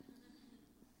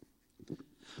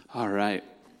All right.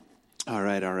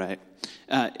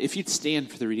 If you'd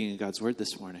stand for the reading of God's Word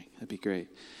this morning, that'd be great.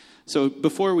 So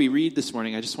before we read this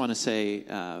morning, I just want to say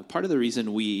part of the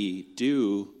reason we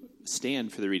do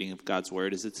stand for the reading of God's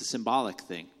Word is it's a symbolic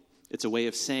thing. It's a way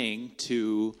of saying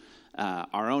to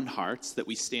our own hearts that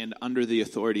we stand under the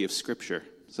authority of Scripture.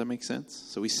 Does that make sense?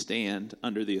 So we stand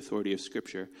under the authority of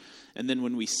Scripture. And then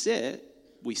when we sit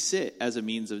as a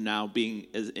means of now being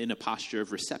in a posture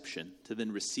of reception to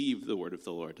then receive the word of the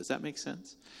Lord. Does that make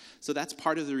sense? So that's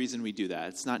part of the reason we do that.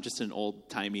 It's not just an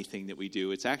old-timey thing that we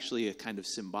do. It's actually a kind of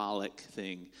symbolic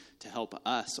thing to help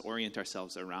us orient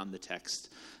ourselves around the text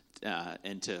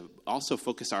and to also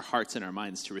focus our hearts and our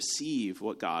minds to receive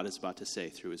what God is about to say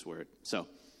through his word. So,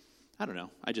 I don't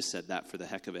know. I just said that for the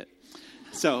heck of it.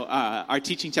 So our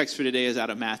teaching text for today is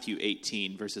out of Matthew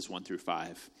 18, verses 1 through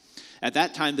 5. At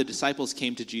that time, the disciples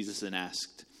came to Jesus and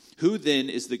asked, "Who then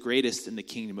is the greatest in the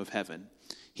kingdom of heaven?"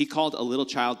 He called a little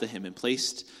child to him and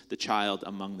placed the child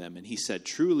among them. And he said,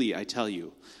 "Truly, I tell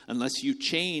you, unless you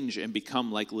change and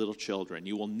become like little children,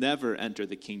 you will never enter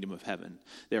the kingdom of heaven.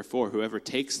 Therefore, whoever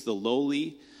takes the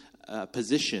lowly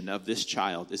position of this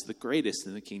child is the greatest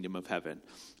in the kingdom of heaven.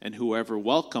 And whoever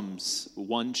welcomes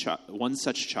one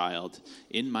such child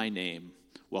in my name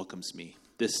welcomes me."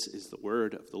 This is the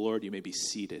word of the Lord. You may be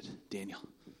seated. Daniel.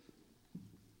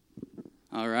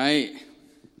 All right.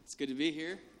 It's good to be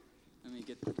here. Let me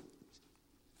get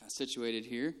situated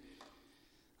here.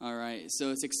 All right.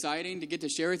 So it's exciting to get to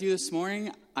share with you this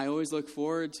morning. I always look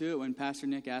forward to it when Pastor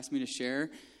Nick asked me to share.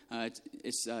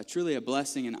 It's truly a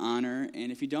blessing and honor.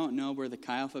 And if you don't know, we're the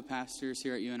Chi Alpha pastors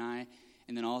here at UNI,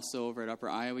 and then also over at Upper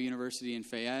Iowa University in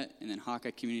Fayette, and then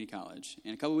Hawkeye Community College.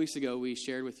 And a couple weeks ago, we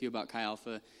shared with you about Chi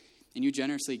Alpha, and you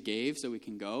generously gave so we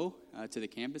can go to the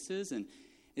campuses. And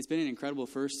it's been an incredible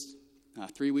first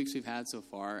 3 weeks we've had so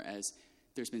far, as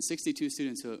there's been 62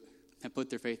 students who have put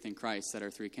their faith in Christ at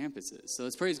our 3 campuses. So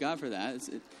let's praise God for that.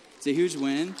 It's a huge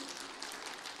win.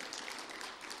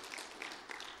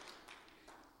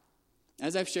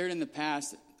 As I've shared in the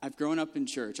past, I've grown up in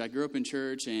church. I grew up in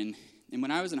church, and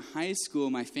when I was in high school,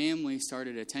 my family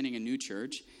started attending a new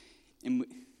church. And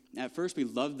at first, we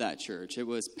loved that church. It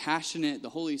was passionate. The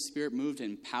Holy Spirit moved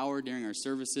in power during our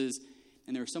services,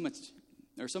 and there was so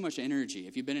much energy.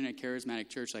 If you've been in a charismatic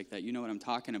church like that, you know what I'm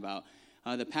talking about.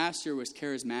 The pastor was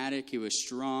charismatic. He was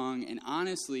strong, and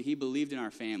honestly, he believed in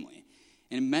our family.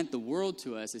 And it meant the world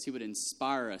to us as he would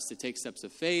inspire us to take steps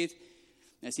of faith,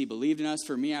 as he believed in us.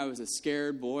 For me, I was a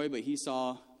scared boy, but he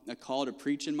saw a call to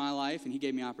preach in my life, and he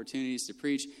gave me opportunities to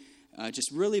preach. Just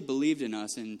really believed in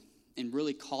us and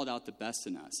really called out the best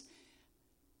in us.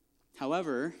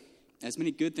 However, as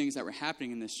many good things that were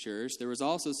happening in this church, there was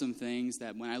also some things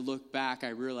that when I look back, I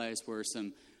realized were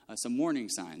some warning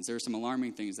signs. There were some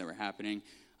alarming things that were happening.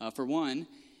 For one,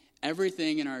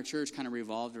 everything in our church kind of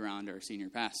revolved around our senior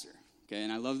pastor. Okay,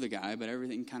 and I love the guy, but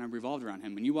everything kind of revolved around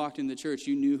him. When you walked into the church,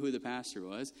 you knew who the pastor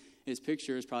was. His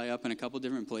picture is probably up in a couple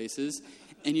different places,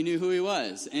 and you knew who he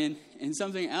was. And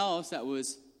something else that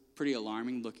was pretty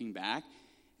alarming looking back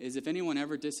is if anyone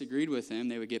ever disagreed with him,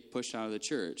 they would get pushed out of the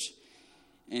church.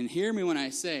 And hear me when I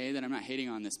say that I'm not hating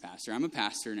on this pastor. I'm a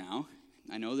pastor now.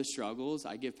 I know the struggles.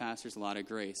 I give pastors a lot of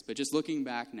grace. But just looking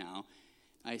back now,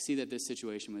 I see that this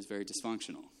situation was very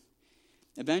dysfunctional.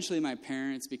 Eventually, my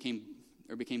parents became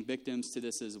victims to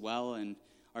this as well, and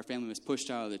our family was pushed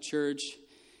out of the church.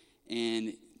 And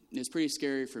it was pretty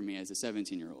scary for me as a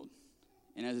 17-year-old.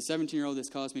 And as a 17-year-old, this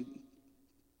caused me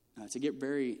to get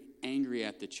very angry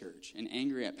at the church and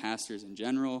angry at pastors in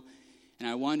general. And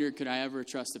I wondered, could I ever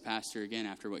trust the pastor again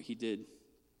after what he did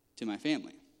to my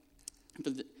family?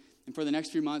 And for the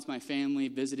next few months, my family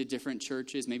visited different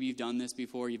churches. Maybe you've done this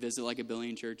before. You visit like a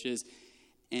billion churches,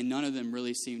 and none of them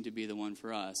really seemed to be the one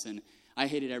for us. And I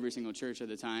hated every single church at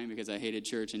the time because I hated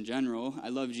church in general. I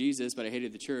loved Jesus, but I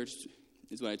hated the church,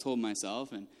 is what I told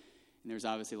myself. And there's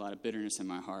obviously a lot of bitterness in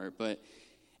my heart. But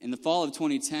in the fall of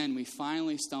 2010, we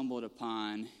finally stumbled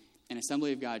upon an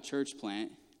Assembly of God church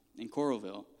plant in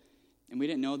Coralville. And we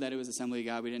didn't know that it was Assembly of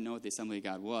God. We didn't know what the Assembly of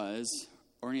God was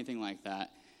or anything like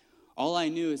that. All I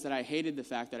knew is that I hated the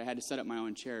fact that I had to set up my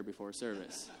own chair before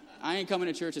service. I ain't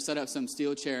coming to church to set up some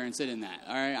steel chair and sit in that,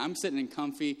 all right? I'm sitting in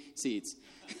comfy seats.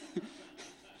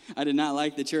 I did not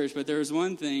like the church, but there was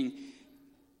one thing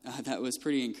that was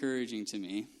pretty encouraging to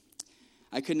me.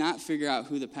 I could not figure out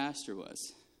who the pastor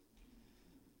was.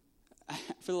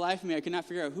 For the life of me, I could not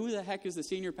figure out who the heck is the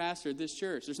senior pastor at this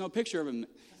church. There's no picture of him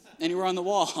anywhere on the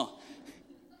wall.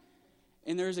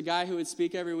 And there was a guy who would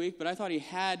speak every week, but I thought he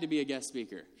had to be a guest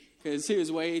speaker because he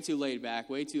was way too laid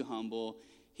back, way too humble.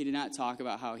 He did not talk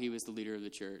about how he was the leader of the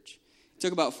church.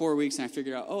 took about 4 weeks, and I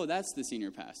figured out, oh, that's the senior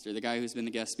pastor, the guy who's been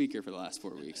the guest speaker for the last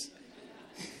 4 weeks.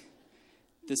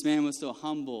 This man was so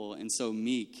humble and so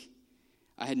meek.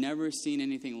 I had never seen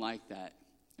anything like that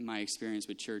in my experience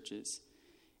with churches.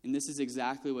 And this is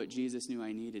exactly what Jesus knew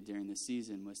I needed during this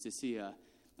season, was to see a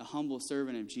humble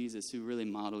servant of Jesus who really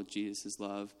modeled Jesus'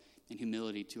 love and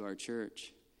humility to our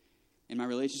church. And my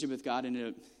relationship with God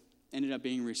ended up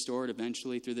being restored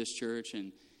eventually through this church,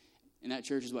 and that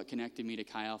church is what connected me to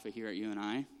Chi Alpha here at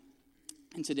UNI.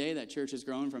 And today that church has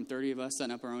grown from 30 of us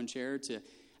setting up our own chair to,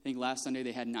 I think last Sunday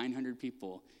they had 900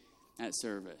 people at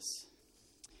service.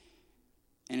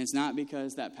 And it's not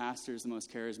because that pastor is the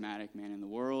most charismatic man in the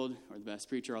world or the best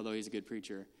preacher, although he's a good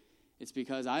preacher. It's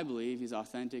because I believe he's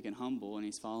authentic and humble and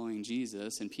he's following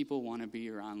Jesus, and people want to be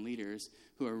around leaders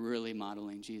who are really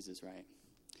modeling Jesus right.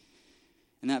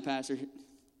 And that pastor,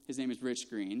 his name is Rich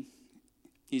Green.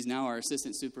 He's now our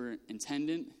assistant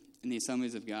superintendent in the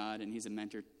Assemblies of God, and he's a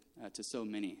mentor to so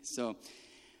many. So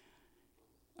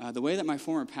the way that my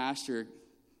former pastor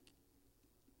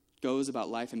goes about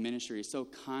life and ministry is so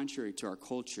contrary to our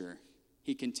culture.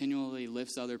 He continually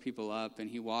lifts other people up, and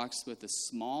he walks with a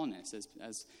smallness,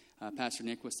 as Pastor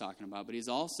Nick was talking about, but he's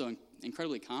also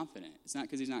incredibly confident. It's not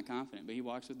because he's not confident, but he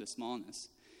walks with the smallness.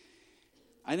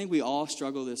 I think we all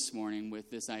struggle this morning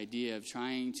with this idea of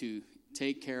trying to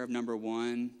take care of number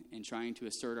one and trying to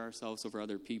assert ourselves over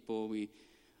other people. We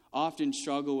often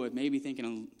struggle with maybe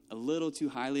thinking a little too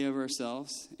highly of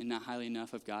ourselves and not highly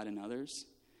enough of God and others.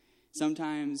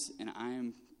 Sometimes, and I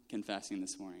am confessing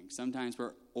this morning, sometimes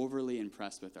we're overly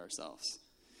impressed with ourselves.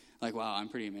 Like, wow, I'm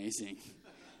pretty amazing.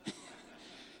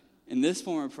 And this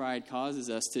form of pride causes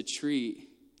us to treat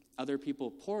other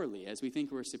people poorly as we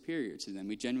think we're superior to them.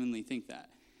 We genuinely think that.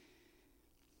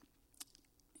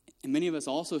 And many of us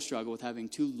also struggle with having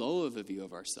too low of a view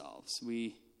of ourselves.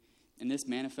 And this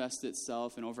manifests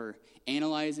itself in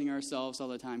over-analyzing ourselves all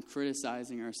the time,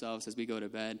 criticizing ourselves as we go to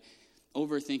bed,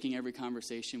 overthinking every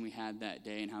conversation we had that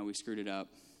day and how we screwed it up.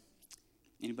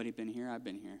 Anybody been here? I've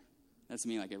been here. That's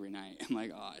me like every night. I'm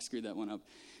like, oh, I screwed that one up.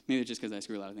 Maybe it's just because I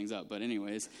screw a lot of things up. But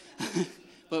anyways.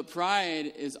 But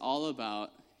pride is all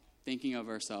about thinking of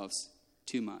ourselves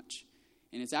too much.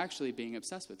 And it's actually being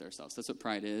obsessed with ourselves. That's what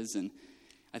pride is. And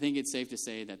I think it's safe to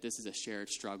say that this is a shared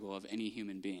struggle of any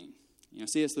human being. You know,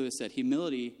 C.S. Lewis said,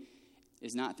 humility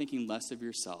is not thinking less of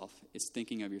yourself. It's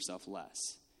thinking of yourself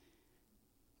less.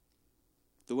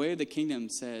 The way of the kingdom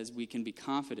says we can be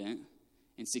confident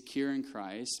and secure in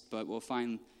Christ, but we'll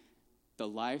find the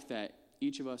life that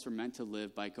each of us are meant to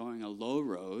live by going a low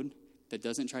road that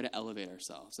doesn't try to elevate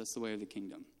ourselves. That's the way of the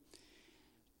kingdom.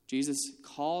 Jesus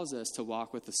calls us to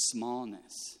walk with a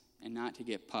smallness and not to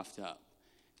get puffed up.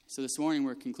 So this morning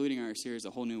we're concluding our series A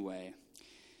Whole New Way.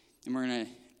 And we're going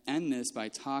to end this by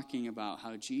talking about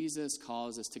how Jesus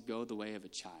calls us to go the way of a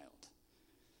child.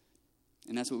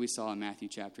 And that's what we saw in Matthew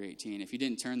chapter 18. If you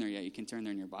didn't turn there yet, you can turn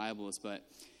there in your Bibles. But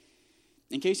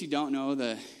in case you don't know,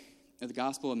 the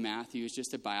Gospel of Matthew is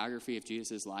just a biography of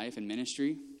Jesus' life and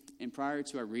ministry. And prior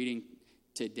to our reading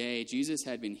today, Jesus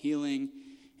had been healing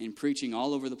and preaching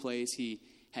all over the place. He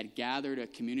had gathered a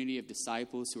community of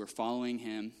disciples who were following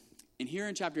him. And here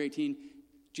in chapter 18,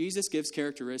 Jesus gives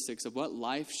characteristics of what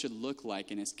life should look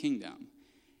like in his kingdom.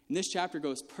 And this chapter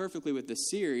goes perfectly with the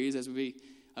series as we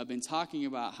have been talking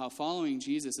about how following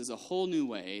Jesus is a whole new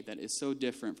way that is so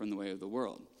different from the way of the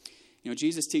world. You know,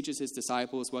 Jesus teaches his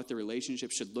disciples what the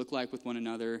relationship should look like with one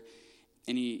another,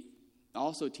 and he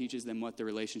also teaches them what the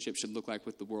relationship should look like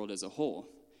with the world as a whole.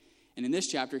 And in this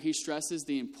chapter, he stresses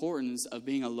the importance of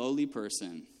being a lowly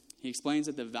person. He explains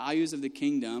that the values of the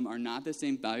kingdom are not the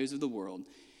same values of the world,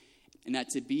 and that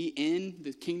to be in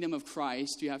the kingdom of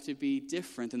Christ, you have to be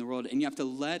different than the world, and you have to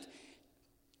let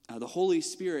the Holy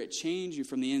Spirit change you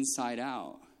from the inside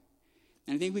out.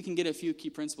 And I think we can get a few key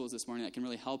principles this morning that can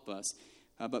really help us.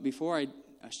 But before I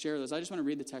share those, I just want to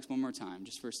read the text one more time,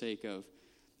 just for sake of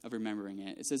remembering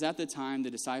it. It says, at the time,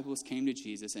 the disciples came to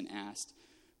Jesus and asked,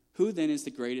 who then is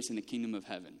the greatest in the kingdom of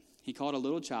heaven? He called a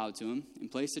little child to him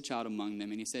and placed a child among them.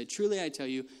 And he said, truly I tell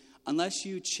you, unless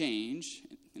you change,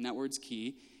 and that word's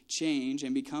key, change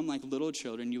and become like little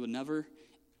children, you will never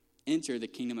enter the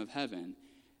kingdom of heaven.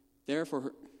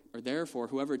 Therefore,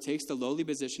 whoever takes the lowly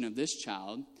position of this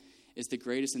child is the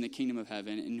greatest in the kingdom of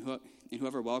heaven, and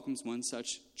whoever welcomes one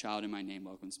such child in my name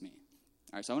welcomes me.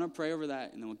 All right, so I want to pray over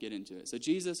that, and then we'll get into it. So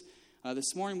Jesus,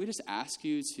 this morning we just ask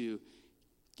you to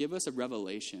give us a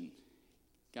revelation.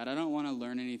 God, I don't want to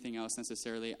learn anything else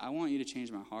necessarily. I want you to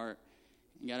change my heart.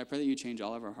 And God, I pray that you change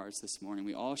all of our hearts this morning.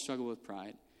 We all struggle with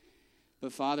pride.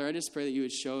 But Father, I just pray that you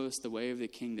would show us the way of the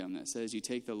kingdom that says you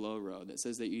take the low road, that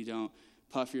says that you don't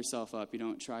puff yourself up. You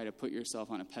don't try to put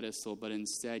yourself on a pedestal, but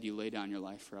instead you lay down your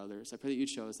life for others. I pray that you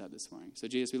show us that this morning. So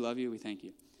Jesus, we love you. We thank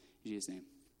you. In Jesus' name,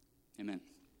 amen.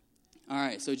 All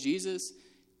right, so Jesus'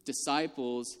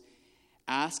 disciples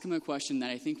ask him a question that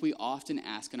I think we often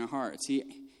ask in our hearts.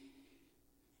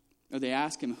 They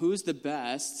ask him, who's the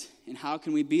best and how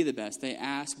can we be the best? They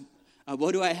ask,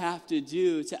 what do I have to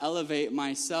do to elevate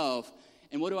myself?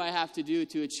 And what do I have to do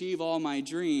to achieve all my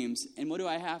dreams? And what do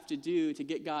I have to do to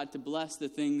get God to bless the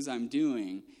things I'm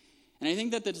doing? And I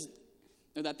think that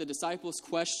the disciples'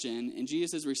 question and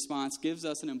Jesus' response gives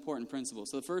us an important principle.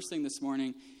 So the first thing this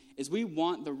morning is we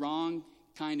want the wrong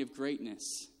kind of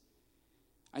greatness.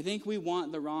 I think we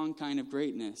want the wrong kind of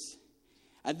greatness.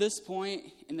 At this point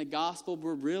in the gospel,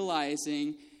 we're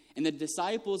realizing, and the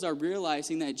disciples are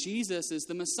realizing, that Jesus is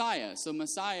the Messiah. So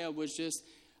Messiah was just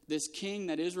this king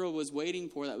that Israel was waiting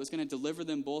for that was going to deliver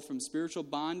them both from spiritual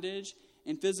bondage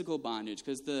and physical bondage,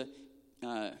 because the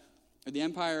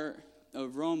empire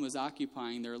of Rome was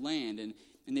occupying their land, and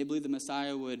they believed the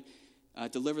Messiah would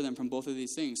deliver them from both of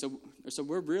these things. So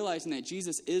we're realizing that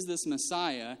Jesus is this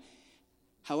Messiah.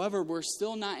 However, we're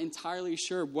still not entirely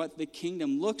sure what the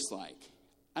kingdom looks like.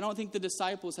 I don't think the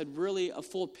disciples had really a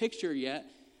full picture yet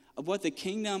of what the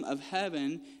kingdom of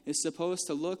heaven is supposed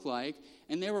to look like.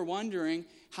 And they were wondering,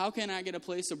 how can I get a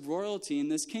place of royalty in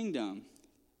this kingdom?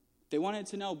 They wanted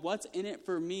to know, what's in it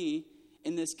for me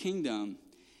in this kingdom?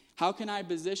 How can I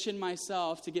position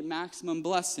myself to get maximum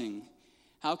blessing?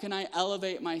 How can I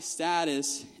elevate my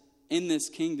status in this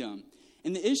kingdom?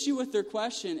 And the issue with their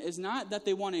question is not that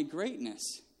they wanted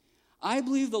greatness. I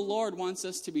believe the Lord wants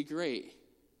us to be great.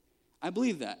 I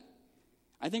believe that.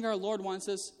 I think our Lord wants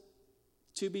us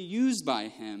to be used by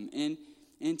him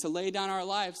and to lay down our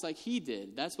lives like he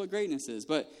did. That's what greatness is.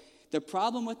 But the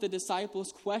problem with the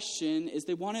disciples' question is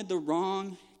they wanted the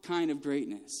wrong kind of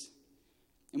greatness.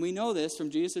 And we know this from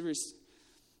Jesus'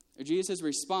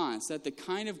 response, that the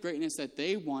kind of greatness that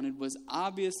they wanted was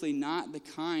obviously not the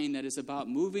kind that is about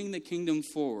moving the kingdom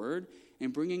forward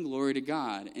and bringing glory to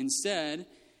God. Instead,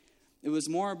 it was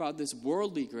more about this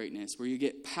worldly greatness where you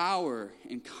get power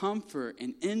and comfort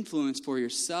and influence for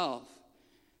yourself.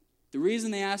 The reason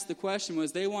they asked the question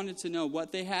was they wanted to know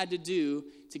what they had to do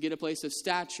to get a place of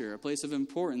stature, a place of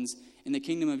importance in the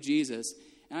kingdom of Jesus.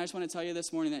 And I just want to tell you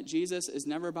this morning that Jesus is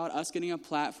never about us getting a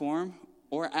platform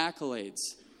or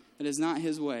accolades. That is not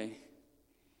his way.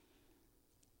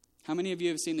 How many of you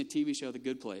have seen the TV show The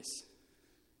Good Place?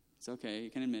 It's okay,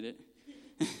 you can admit it.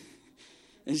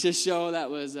 It's a show that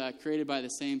was created by the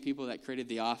same people that created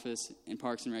The Office and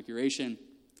Parks and Recreation.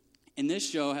 And this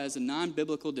show has a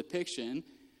non-biblical depiction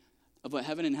of what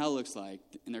heaven and hell looks like.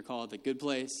 And they're called The Good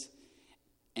Place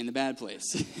and The Bad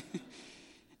Place.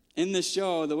 In the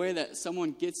show, the way that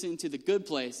someone gets into the good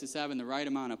place is having the right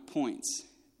amount of points.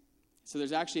 So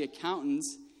there's actually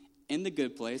accountants in the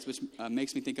good place, which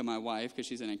makes me think of my wife because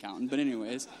she's an accountant. But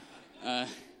anyways,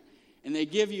 and they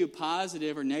give you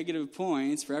positive or negative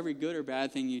points for every good or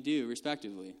bad thing you do,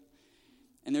 respectively.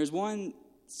 And there's one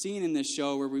scene in this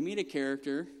show where we meet a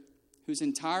character whose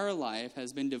entire life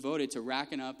has been devoted to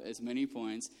racking up as many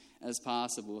points as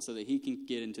possible so that he can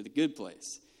get into the good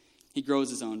place. He grows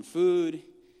his own food.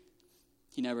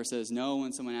 He never says no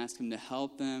when someone asks him to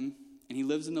help them. And he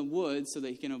lives in the woods so that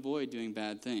he can avoid doing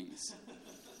bad things.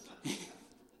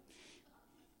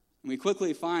 And we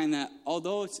quickly find that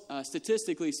although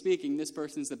statistically speaking, this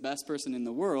person's the best person in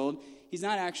the world, he's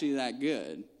not actually that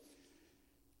good.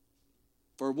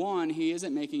 For one, he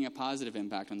isn't making a positive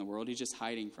impact on the world. He's just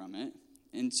hiding from it.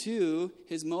 And two,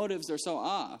 his motives are so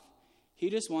off.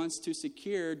 He just wants to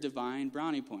secure divine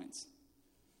brownie points.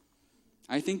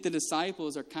 I think the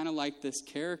disciples are kind of like this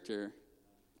character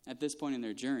at this point in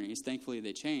their journeys. Thankfully,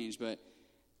 they changed, but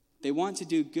they want to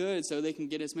do good so they can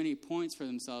get as many points for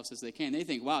themselves as they can. They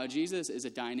think, wow, Jesus is a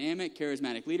dynamic,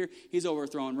 charismatic leader. He's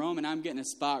overthrown Rome, and I'm getting a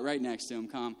spot right next to him.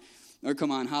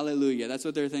 Come on, hallelujah. That's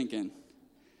what they're thinking.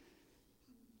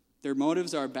 Their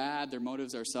motives are bad. Their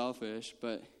motives are selfish,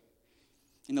 but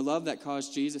and the love that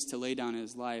caused Jesus to lay down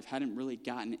his life hadn't really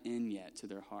gotten in yet to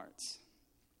their hearts.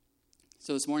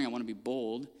 So this morning I want to be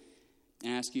bold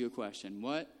and ask you a question.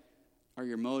 What are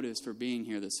your motives for being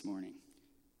here this morning?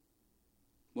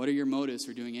 What are your motives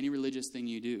for doing any religious thing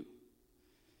you do?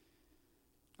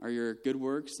 Are your good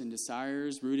works and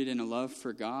desires rooted in a love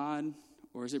for God,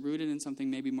 or is it rooted in something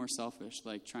maybe more selfish,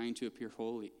 like trying to appear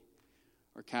holy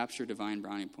or capture divine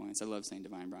brownie points? I love saying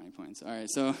divine brownie points. All right,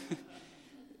 so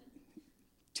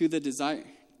to the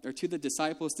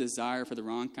disciples' desire for the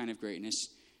wrong kind of greatness,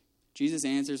 Jesus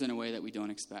answers in a way that we don't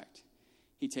expect.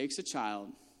 He takes a child,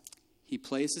 he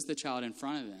places the child in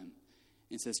front of them,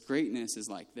 and says, greatness is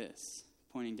like this.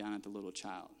 pointing down at the little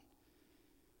child.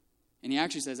 And he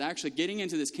actually says, getting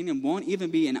into this kingdom won't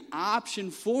even be an option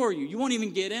for you. You won't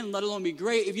even get in, let alone be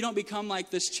great, if you don't become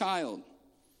like this child.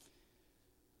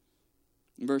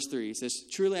 In verse 3, he says,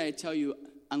 truly I tell you,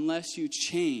 unless you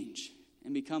change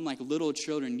and become like little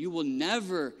children, you will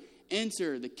never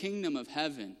enter the kingdom of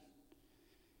heaven.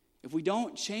 If we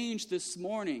don't change this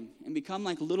morning and become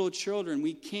like little children,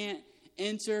 we can't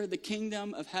enter the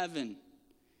kingdom of heaven.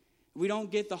 If we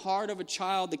don't get the heart of a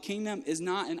child, the kingdom is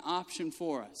not an option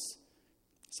for us.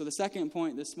 So the second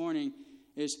point this morning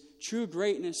is true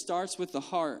greatness starts with the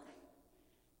heart.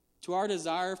 To our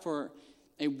desire for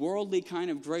a worldly kind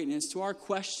of greatness, to our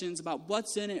questions about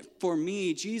what's in it for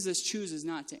me, Jesus chooses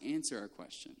not to answer our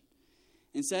question.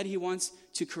 Instead, he wants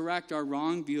to correct our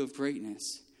wrong view of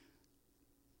greatness.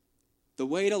 The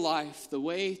way to life, the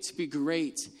way to be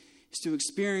great, is to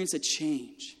experience a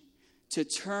change, to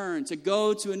turn, to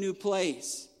go to a new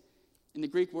place. And the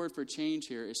Greek word for change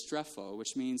here is strepho,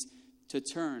 which means to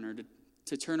turn or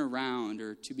to turn around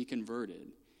or to be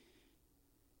converted.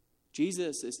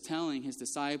 Jesus is telling his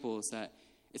disciples that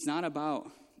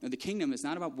the kingdom is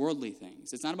not about worldly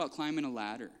things. It's not about climbing a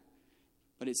ladder,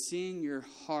 but it's seeing your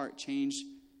heart change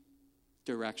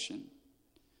direction.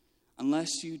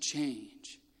 Unless you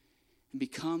change and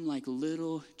become like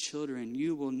little children,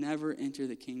 you will never enter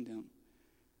the kingdom.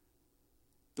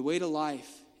 The way to life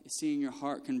is seeing your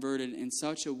heart converted in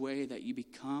such a way that you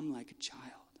become like a child.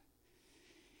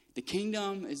 The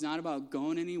kingdom is not about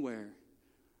going anywhere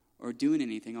or doing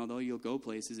anything, although you'll go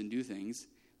places and do things,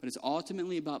 but it's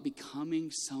ultimately about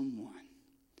becoming someone.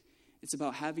 It's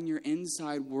about having your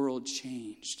inside world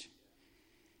changed.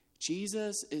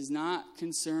 Jesus is not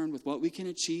concerned with what we can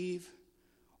achieve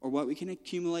or what we can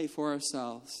accumulate for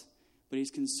ourselves, but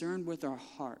he's concerned with our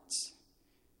hearts.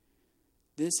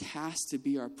 This has to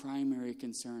be our primary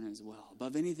concern as well,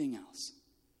 above anything else.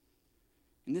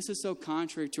 And this is so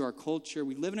contrary to our culture.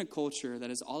 We live in a culture that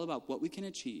is all about what we can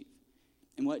achieve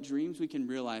and what dreams we can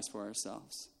realize for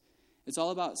ourselves. It's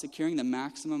all about securing the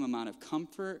maximum amount of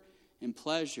comfort and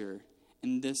pleasure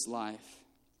in this life.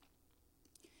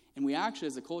 And we actually,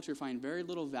 as a culture, find very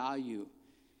little value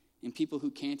in people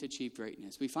who can't achieve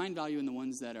greatness. We find value in the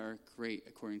ones that are great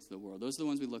according to the world. Those are the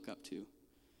ones we look up to.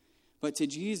 But to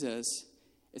Jesus,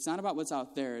 it's not about what's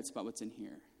out there, it's about what's in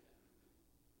here.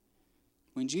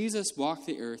 When Jesus walked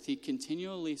the earth, he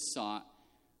continually sought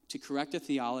to correct a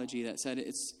theology that said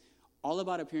it's all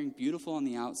about appearing beautiful on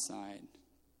the outside,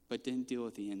 but didn't deal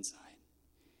with the inside.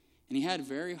 And he had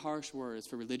very harsh words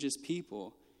for religious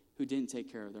people who didn't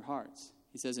take care of their hearts.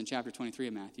 He says in chapter 23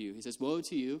 of Matthew, he says, "Woe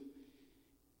to you,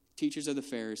 teachers of the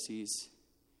Pharisees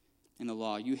and the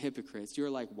law, you hypocrites. You are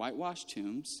like whitewashed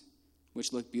tombs,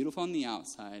 which look beautiful on the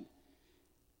outside,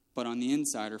 but on the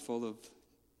inside are full of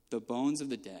the bones of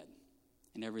the dead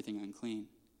and everything unclean."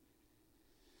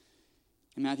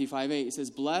 In Matthew 5:8, it says,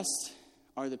 "Blessed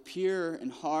are the pure in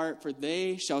heart, for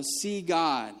they shall see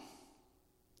God."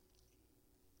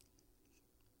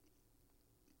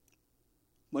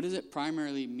 What does it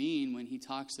primarily mean when he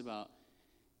talks about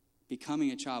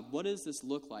becoming a child? What does this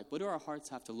look like? What do our hearts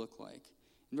have to look like?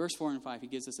 In verse 4 and 5, he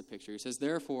gives us a picture. He says,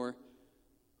 "Therefore,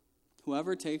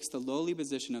 whoever takes the lowly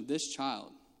position of this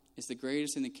child is the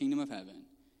greatest in the kingdom of heaven.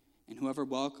 And whoever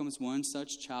welcomes one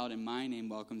such child in my name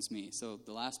welcomes me." So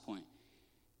the last point,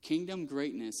 kingdom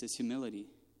greatness is humility.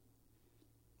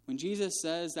 When Jesus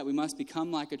says that we must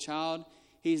become like a child,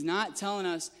 he's not telling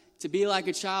us to be like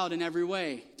a child in every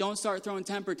way. Don't start throwing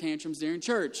temper tantrums during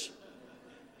church.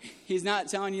 He's not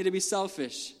telling you to be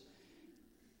selfish.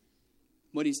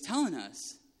 What he's telling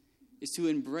us is to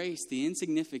embrace the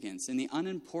insignificance and the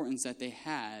unimportance that they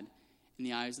had in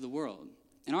the eyes of the world.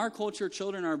 In our culture,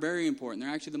 children are very important.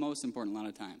 They're actually the most important a lot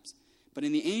of times. But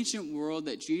in the ancient world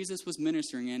that Jesus was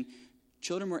ministering in,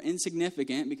 children were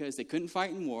insignificant because they couldn't fight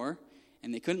in war,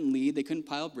 and they couldn't lead, they couldn't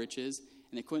pile up riches,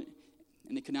 and they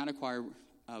could not acquire,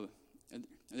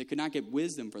 they could not get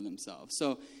wisdom for themselves.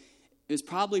 So it was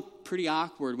probably pretty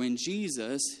awkward when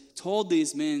Jesus told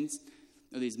these men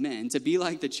to be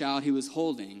like the child he was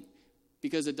holding,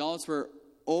 because adults were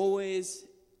always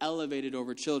elevated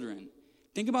over children.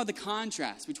 Think about the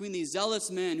contrast between these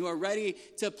zealous men who are ready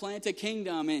to plant a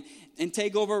kingdom and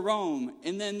take over Rome,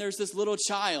 and then there's this little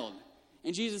child.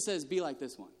 And Jesus says, be like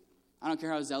this one. I don't care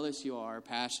how zealous you are,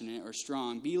 passionate, or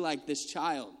strong. Be like this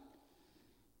child.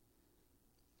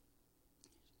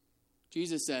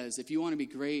 Jesus says, if you want to be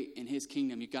great in his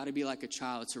kingdom, you've got to be like a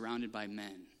child surrounded by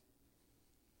men.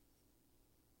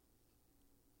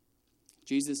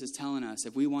 Jesus is telling us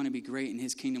if we want to be great in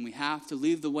his kingdom, we have to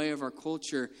leave the way of our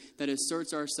culture that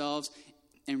asserts ourselves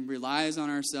and relies on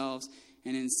ourselves,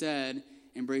 and instead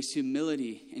embrace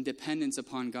humility and dependence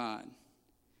upon God.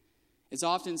 It's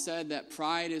often said that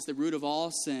pride is the root of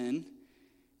all sin,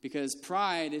 because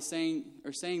pride is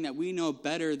saying that we know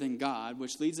better than God,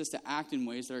 which leads us to act in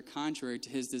ways that are contrary to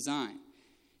his design.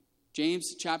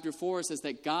 James chapter 4 says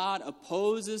that God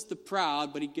opposes the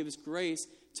proud, but he gives grace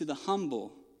to the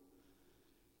humble.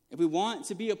 If we want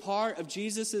to be a part of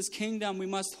Jesus' kingdom, we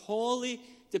must wholly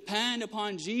depend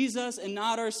upon Jesus and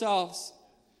not ourselves.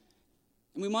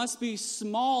 And we must be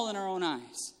small in our own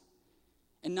eyes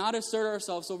and not assert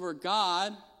ourselves over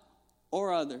God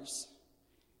or others.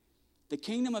 The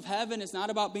kingdom of heaven is not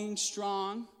about being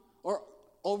strong or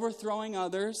overthrowing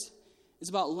others. It's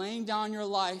about laying down your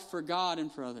life for God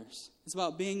and for others. It's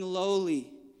about being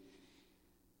lowly.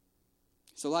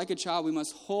 So like a child, we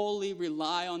must wholly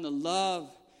rely on the love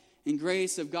and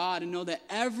grace of God and know that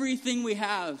everything we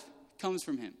have comes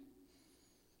from him.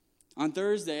 On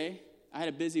Thursday, I had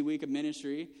a busy week of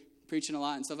ministry, preaching a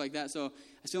lot and stuff like that, so I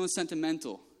was feeling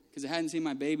sentimental because I hadn't seen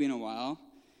my baby in a while.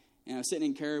 And I was sitting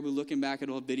in Caribou looking back at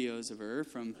old videos of her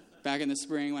from back in the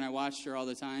spring when I watched her all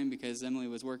the time because Emily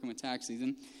was working with tax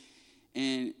season.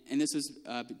 And this was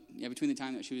between the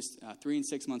time that she was 3 and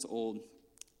 6 months old.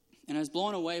 And I was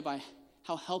blown away by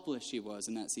how helpless she was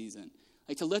in that season.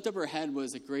 Like, to lift up her head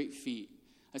was a great feat.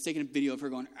 I was taking a video of her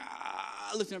going,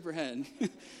 lifting up her head.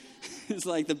 It's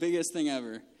like the biggest thing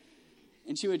ever.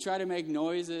 And she would try to make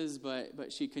noises,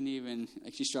 but she couldn't even,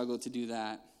 she struggled to do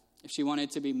that. If she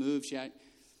wanted to be moved,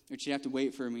 she'd have to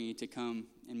wait for me to come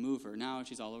and move her. Now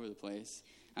she's all over the place.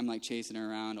 I'm like chasing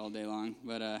her around all day long.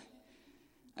 But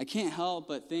I can't help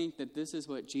but think that this is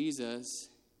what Jesus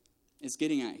is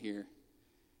getting at here.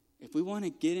 If we want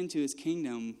to get into his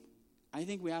kingdom, I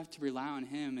think we have to rely on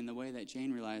him in the way that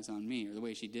Jane relies on me, or the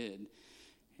way she did.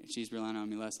 She's relying on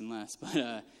me less and less.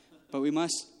 But we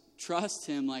must trust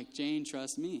him like Jane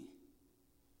trusts me.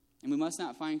 And we must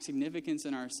not find significance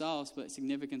in ourselves, but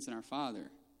significance in our Father.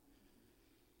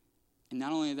 And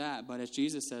not only that, but as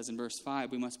Jesus says in verse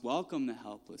 5, we must welcome the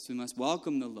helpless. We must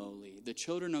welcome the lowly, the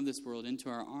children of this world, into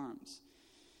our arms.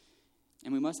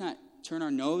 And we must not turn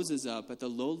our noses up at the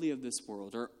lowly of this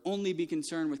world or only be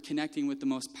concerned with connecting with the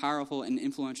most powerful and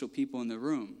influential people in the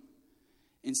room.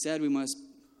 Instead, we must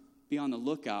be on the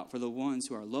lookout for the ones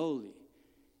who are lowly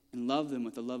and love them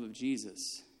with the love of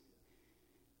Jesus.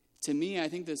 To me, I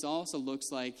think this also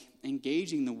looks like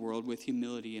engaging the world with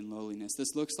humility and lowliness.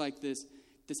 This looks like this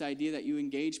idea that you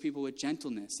engage people with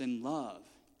gentleness and love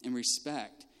and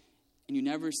respect, and you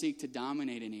never seek to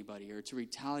dominate anybody or to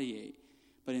retaliate,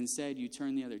 but instead you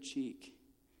turn the other cheek.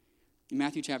 In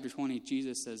Matthew chapter 20,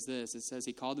 Jesus says this. It says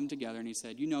he called them together and he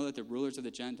said, "You know that the rulers of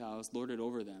the Gentiles lord it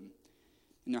over them,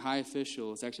 and their high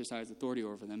officials exercise authority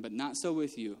over them, but not so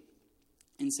with you.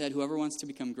 And said, whoever wants to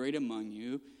become great among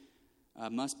you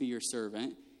must be your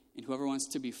servant, and whoever wants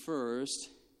to be first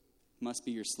must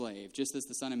be your slave, just as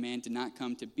the Son of Man did not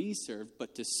come to be served,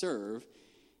 but to serve,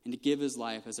 and to give his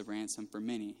life as a ransom for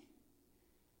many."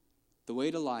 The way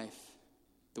to life,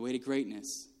 the way to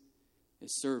greatness,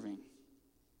 is serving.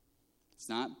 It's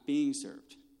not being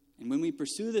served. And when we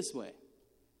pursue this way,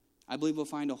 I believe we'll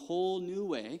find a whole new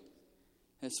way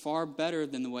that's far better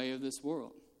than the way of this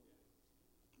world.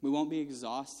 We won't be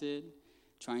exhausted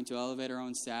trying to elevate our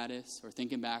own status or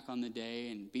thinking back on the day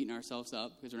and beating ourselves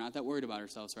up because we're not that worried about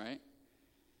ourselves, right?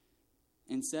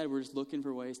 Instead, we're just looking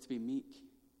for ways to be meek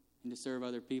and to serve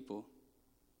other people.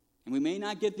 And we may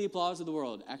not get the applause of the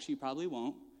world. Actually, you probably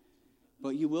won't. But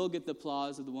you will get the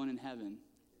applause of the one in heaven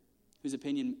whose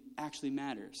opinion actually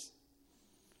matters.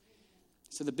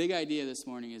 So the big idea this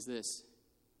morning is this,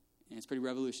 and it's pretty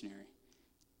revolutionary.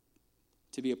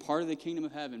 To be a part of the kingdom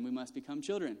of heaven, we must become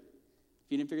children.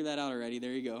 If you didn't figure that out already,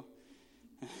 there you go.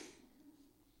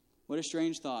 What a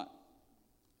strange thought.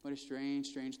 What a strange,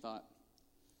 strange thought.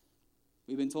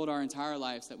 We've been told our entire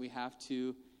lives that we have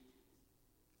to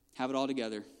have it all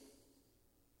together.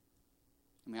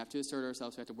 And we have to assert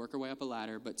ourselves. We have to work our way up a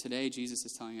ladder. But today, Jesus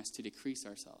is telling us to decrease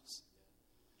ourselves.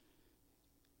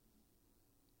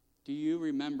 Do you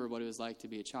remember what it was like to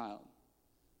be a child?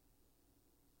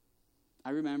 I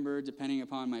remember depending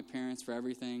upon my parents for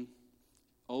everything,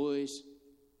 always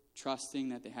trusting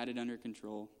that they had it under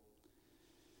control,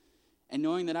 and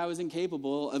knowing that I was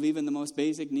incapable of even the most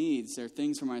basic needs or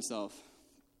things for myself.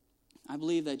 I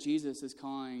believe that Jesus is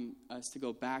calling us to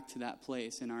go back to that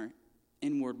place in our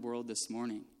inward world this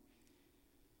morning.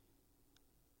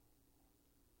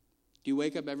 Do you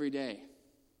wake up every day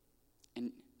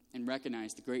and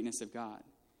recognize the greatness of God?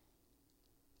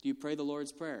 Do you pray the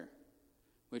Lord's Prayer,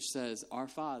 which says, "Our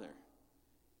Father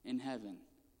in heaven,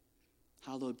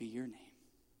 hallowed be your name"?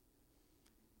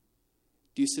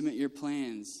 Do Do you submit your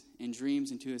plans and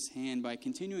dreams into his hand by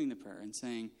continuing the prayer and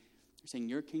saying,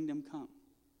 your kingdom come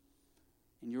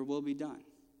and your will be done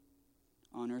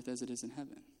on earth as it is in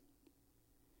heaven?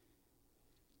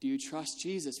 Do you trust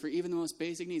Jesus for even the most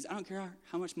basic needs? I don't care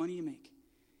how much money you make.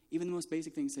 Even the most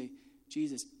basic things, say,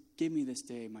 Jesus, give me this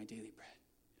day my daily bread.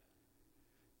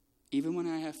 Even when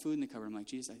I have food in the cupboard, I'm like,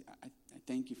 Jesus, I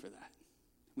thank you for that.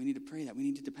 We need to pray that. We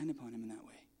need to depend upon him in that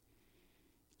way.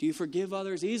 Do you forgive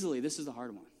others easily? This is the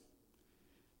hard one.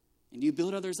 And do you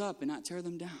build others up and not tear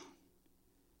them down?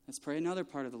 Let's pray another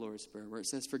part of the Lord's Prayer where it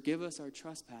says, forgive us our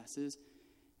trespasses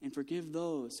and forgive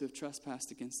those who have trespassed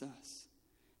against us.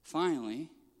 Finally,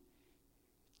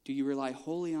 do you rely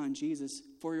wholly on Jesus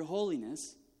for your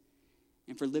holiness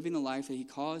and for living the life that he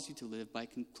calls you to live by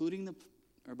concluding the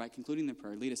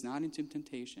prayer, lead us not into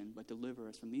temptation, but deliver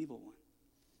us from the evil one?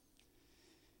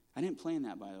 I didn't plan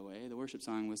that, by the way. The worship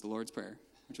song was the Lord's Prayer,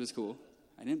 which was cool.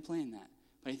 I didn't plan that.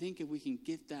 But I think if we can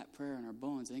get that prayer in our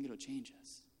bones, I think it'll change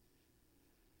us.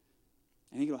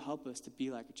 I think it'll help us to be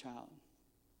like a child.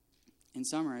 In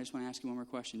summary, I just want to ask you one more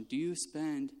question. Do you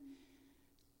spend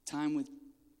time with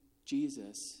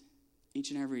Jesus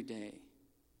each and every day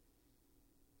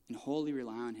and wholly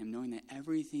rely on him, knowing that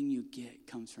everything you get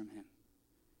comes from him?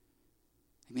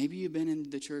 Maybe you've been in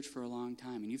the church for a long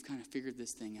time and you've kind of figured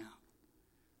this thing out.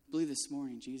 I believe this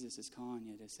morning Jesus is calling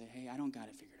you to say, hey, I don't got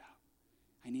it figured out.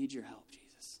 I need your help,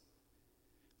 Jesus.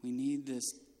 We need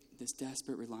this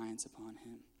desperate reliance upon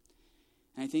him.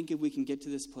 And I think if we can get to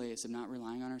this place of not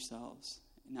relying on ourselves,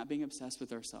 not being obsessed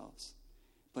with ourselves,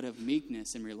 but of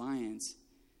meekness and reliance,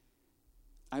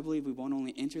 I believe we won't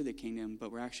only enter the kingdom,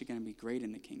 but we're actually going to be great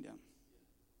in the kingdom.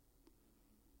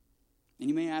 And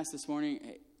you may ask this morning,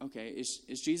 okay,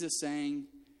 is Jesus saying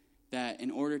that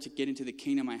in order to get into the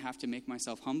kingdom, I have to make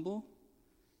myself humble?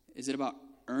 Is it about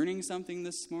earning something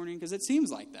this morning? Because it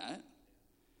seems like that.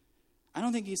 I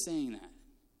don't think he's saying that.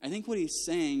 I think what he's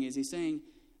saying is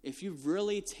if you've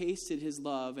really tasted his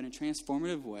love in a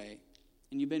transformative way,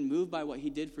 and you've been moved by what he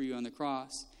did for you on the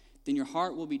cross, then your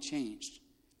heart will be changed,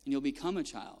 and you'll become a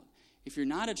child. If you're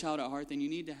not a child at heart, then you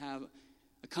need to have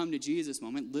a come to Jesus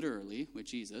moment, literally, with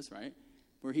Jesus, right?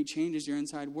 Where he changes your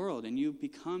inside world, and you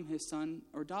become his son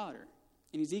or daughter.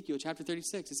 In Ezekiel chapter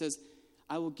 36, it says,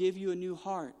 I will give you a new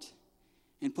heart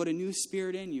and put a new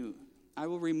spirit in you. I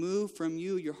will remove from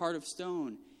you your heart of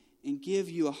stone and give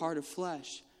you a heart of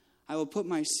flesh. I will put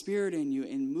my spirit in you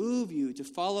and move you to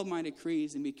follow my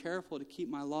decrees and be careful to keep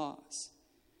my laws.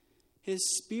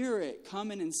 His spirit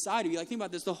coming inside of you. Like, think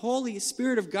about this. The Holy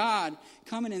Spirit of God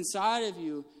coming inside of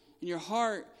you and your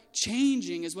heart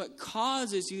changing is what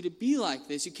causes you to be like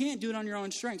this. You can't do it on your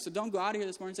own strength. So don't go out of here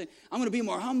this morning and say, I'm going to be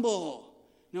more humble.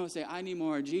 No, say, I need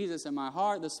more of Jesus in my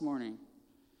heart this morning.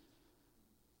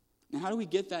 Now, how do we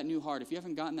get that new heart? If you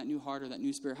haven't gotten that new heart or that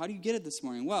new spirit, how do you get it this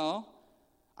morning? Well,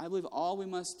 I believe all we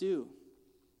must do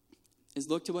is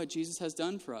look to what Jesus has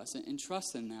done for us and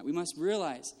trust in that. We must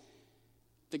realize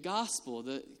the gospel,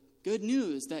 the good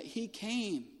news that he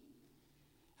came.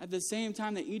 At the same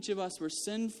time that each of us were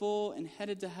sinful and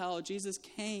headed to hell, Jesus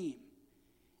came.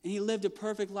 And he lived a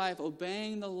perfect life,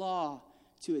 obeying the law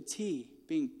to a T,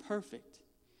 being perfect.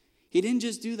 He didn't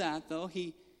just do that, though.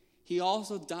 He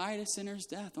also died a sinner's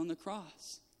death on the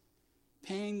cross,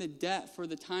 paying the debt for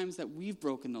the times that we've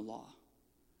broken the law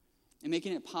and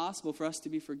making it possible for us to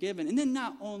be forgiven. And then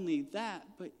not only that,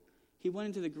 but he went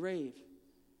into the grave,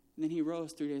 and then he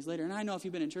rose 3 days later. And I know if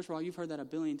you've been in church for a while, you've heard that a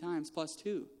billion times, plus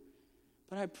two.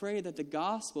 But I pray that the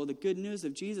gospel, the good news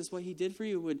of Jesus, what he did for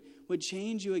you, would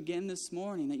change you again this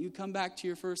morning, that you come back to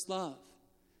your first love.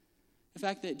 The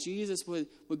fact that Jesus would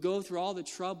go through all the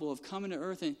trouble of coming to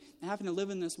earth and having to live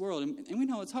in this world. And we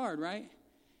know it's hard, right?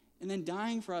 And then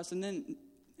dying for us and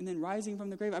then rising from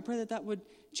the grave. I pray that would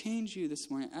change you this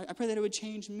morning. I pray that it would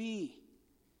change me.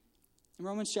 In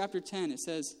Romans chapter 10, it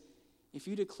says, if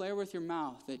you declare with your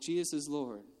mouth that Jesus is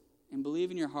Lord and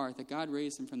believe in your heart that God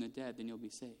raised him from the dead, then you'll be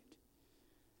saved.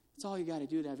 That's all you got to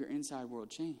do to have your inside world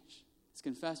change. It's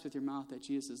confess with your mouth that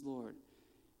Jesus is Lord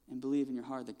and believe in your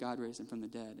heart that God raised him from the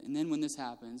dead. And then when this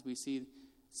happens, we see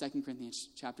 2 Corinthians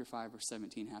chapter 5, verse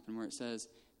 17 happen, where it says,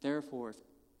 therefore, if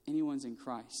anyone's in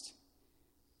Christ,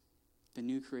 the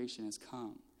new creation has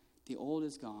come. The old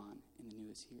is gone, and the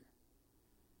new is here.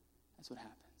 That's what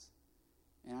happens.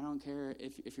 And I don't care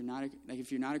if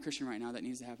you're not a Christian right now, that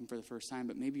needs to happen for the first time,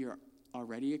 but maybe you're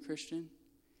already a Christian,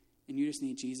 and you just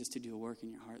need Jesus to do a work in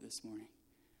your heart this morning.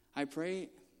 I pray,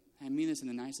 I mean this in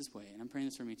the nicest way, and I'm praying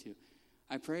this for me too.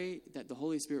 I pray that the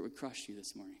Holy Spirit would crush you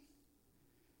this morning.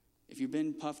 If you've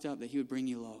been puffed up, that he would bring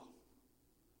you low.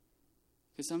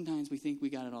 Because sometimes we think we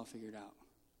got it all figured out.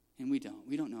 And we don't.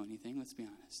 We don't know anything, let's be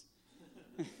honest.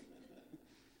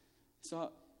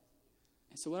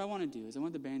 So what I want to do is I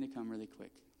want the band to come really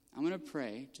quick. I'm going to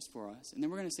pray just for us, and then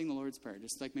we're going to sing the Lord's Prayer,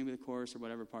 just like maybe the chorus or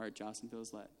whatever part Jocelyn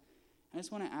feels led. I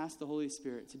just want to ask the Holy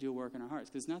Spirit to do a work in our hearts,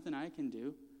 because nothing I can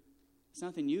do. It's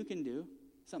nothing you can do.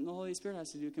 It's something the Holy Spirit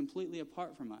has to do completely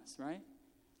apart from us, right?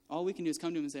 All we can do is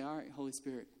come to him and say, all right, Holy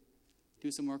Spirit,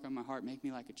 do some work on my heart. Make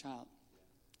me like a child.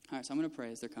 All right, so I'm going to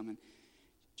pray as they're coming.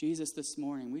 Jesus, this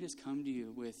morning, we just come to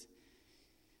you with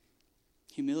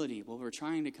humility. Well, we're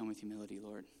trying to come with humility,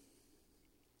 Lord.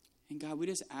 And God, we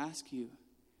just ask you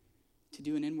to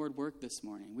do an inward work this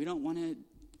morning. We don't want to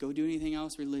go do anything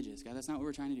else religious. God, that's not what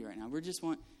we're trying to do right now. We just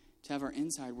want to have our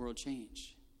inside world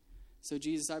change. So,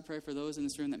 Jesus, I pray for those in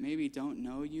this room that maybe don't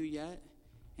know you yet.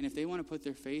 And if they want to put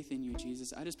their faith in you,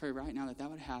 Jesus, I just pray right now that that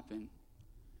would happen.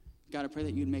 God, I pray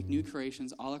that you'd make new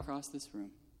creations all across this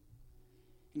room.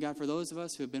 And God, for those of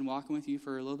us who have been walking with you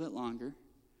for a little bit longer,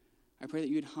 I pray that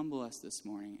you'd humble us this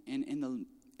morning. And in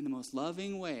the most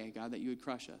loving way, God, that you would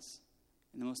crush us.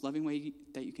 In the most loving way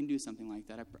that you can do something like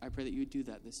that, I pray that you would do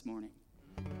that this morning.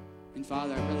 And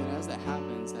Father, I pray that as that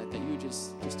happens, that you would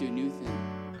just do a new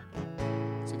thing.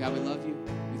 So God, we love you.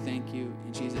 We thank you.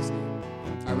 In Jesus' name.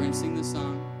 All right, we're going to sing this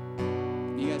song.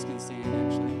 You guys can stand,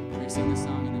 actually. We're going to sing this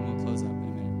song, and then